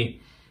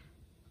really,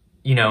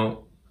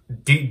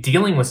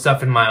 dealing with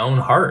stuff in my own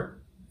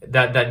heart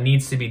that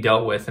needs to be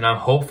dealt with. And I'm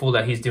hopeful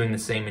that he's doing the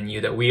same in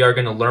you, that we are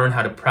going to learn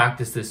how to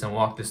practice this and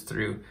walk this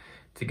through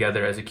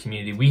together as a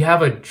community. We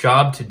have a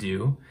job to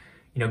do.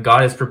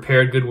 God has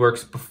prepared good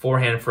works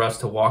beforehand for us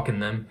to walk in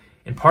them.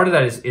 And part of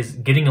that is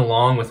getting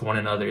along with one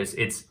another.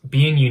 It's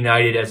being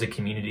united as a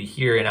community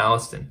here in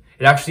Alliston.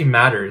 It actually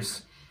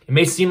matters. It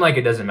may seem like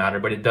it doesn't matter,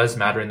 but it does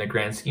matter in the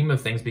grand scheme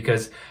of things,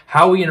 because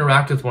how we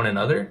interact with one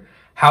another,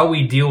 how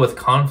we deal with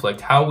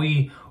conflict, how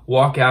we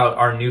walk out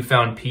our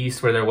newfound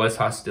peace where there was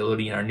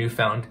hostility, and our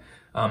newfound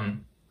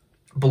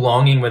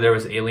belonging where there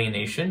was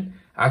alienation,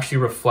 actually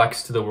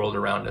reflects to the world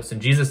around us.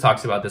 And Jesus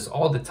talks about this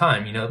all the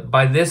time.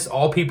 By this,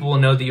 all people will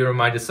know that you are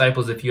my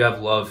disciples if you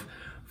have love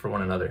for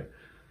one another.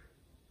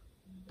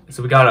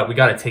 So we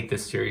gotta take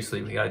this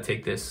seriously. We gotta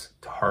take this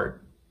to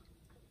heart.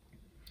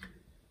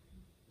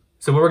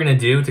 So what we're going to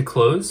do to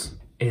close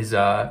is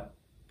I'm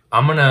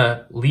going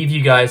to leave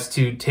you guys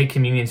to take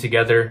communion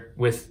together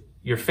with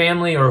your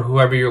family or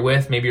whoever you're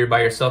with. Maybe you're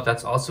by yourself.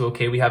 That's also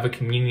okay. We have a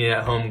communion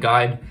at home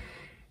guide.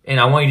 And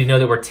I want you to know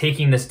that we're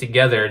taking this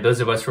together. Those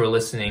of us who are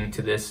listening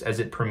to this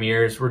as it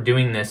premieres, we're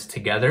doing this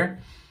together.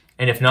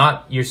 And if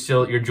not,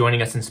 you're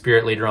joining us in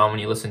spirit later on when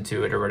you listen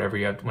to it or whatever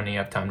when you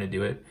have time to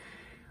do it.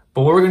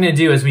 But what we're going to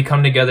do as we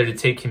come together to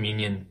take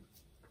communion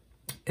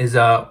is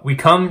we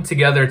come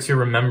together to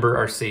remember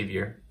our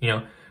Savior. You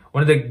know,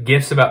 one of the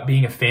gifts about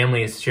being a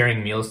family is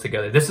sharing meals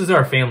together. This is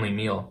our family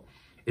meal.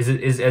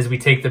 Is as we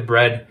take the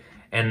bread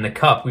and the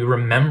cup, we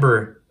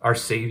remember our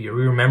Savior.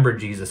 We remember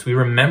Jesus. We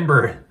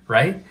remember,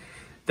 right,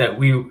 that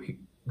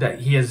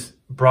He has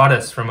brought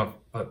us from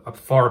a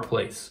far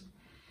place.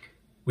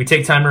 We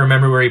take time to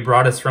remember where He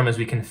brought us from as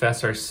we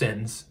confess our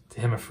sins to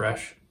Him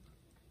afresh.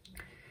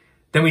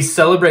 Then we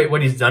celebrate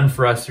what He's done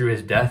for us through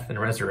His death and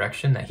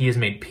resurrection, that He has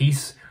made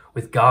peace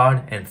with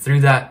God, and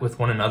through that with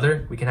one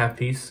another, we can have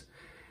peace.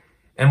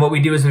 And what we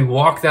do is we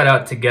walk that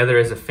out together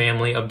as a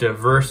family of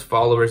diverse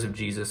followers of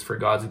Jesus for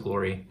God's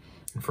glory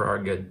and for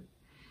our good.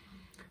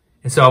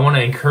 And so I want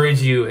to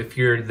encourage you, if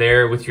you're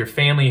there with your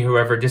family,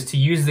 whoever, just to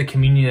use the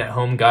communion at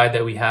home guide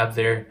that we have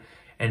there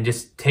and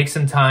just take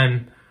some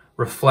time,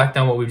 reflect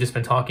on what we've just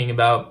been talking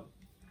about,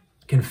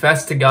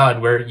 confess to God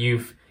where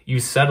you've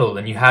settled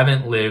and you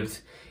haven't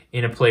lived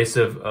in a place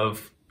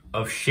of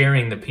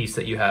sharing the peace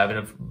that you have and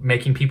of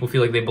making people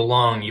feel like they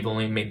belong. You've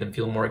only made them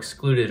feel more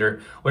excluded,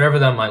 or whatever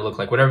that might look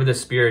like. Whatever the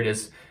Spirit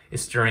is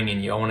stirring in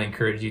you, I want to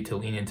encourage you to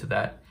lean into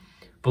that.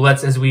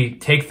 But as we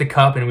take the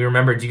cup and we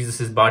remember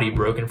Jesus' body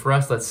broken for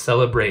us, let's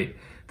celebrate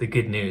the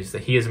good news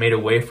that He has made a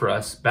way for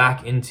us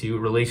back into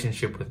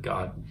relationship with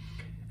God.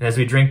 And as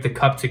we drink the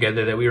cup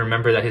together, that we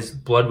remember that His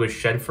blood was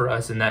shed for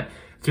us, and that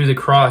through the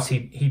cross,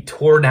 He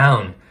tore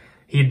down,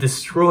 He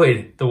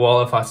destroyed the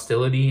wall of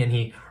hostility, and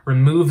He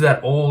removed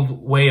that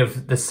old way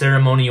of the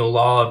ceremonial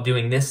law of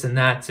doing this and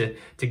that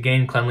to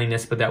gain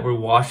cleanliness, but that we're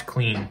washed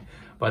clean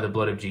by the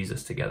blood of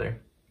Jesus together.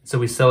 So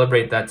we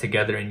celebrate that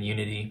together in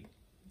unity.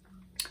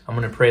 I'm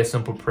going to pray a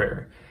simple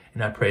prayer,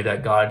 and I pray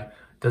that God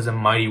does a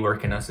mighty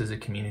work in us as a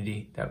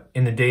community, that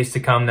in the days to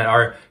come, that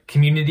our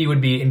community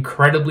would be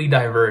incredibly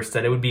diverse,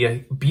 that it would be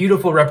a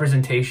beautiful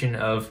representation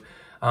of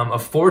a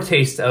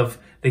foretaste of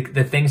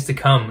the things to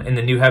come in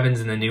the new heavens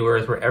and the new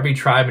earth, where every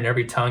tribe and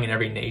every tongue and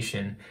every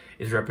nation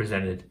is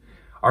represented.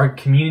 Our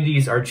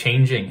communities are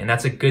changing, and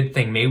that's a good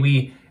thing. May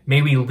we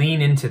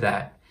lean into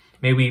that.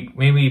 May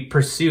we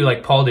pursue,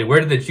 like Paul did, where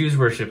did the Jews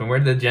worship and where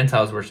did the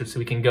Gentiles worship, so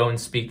we can go and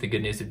speak the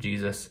good news of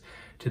Jesus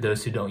to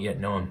those who don't yet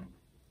know Him.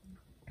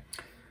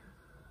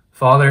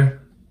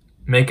 Father,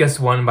 make us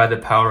one by the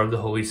power of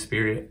the Holy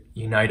Spirit.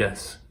 Unite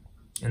us.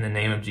 In the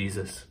name of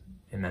Jesus.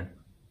 Amen.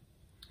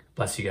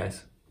 Bless you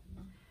guys.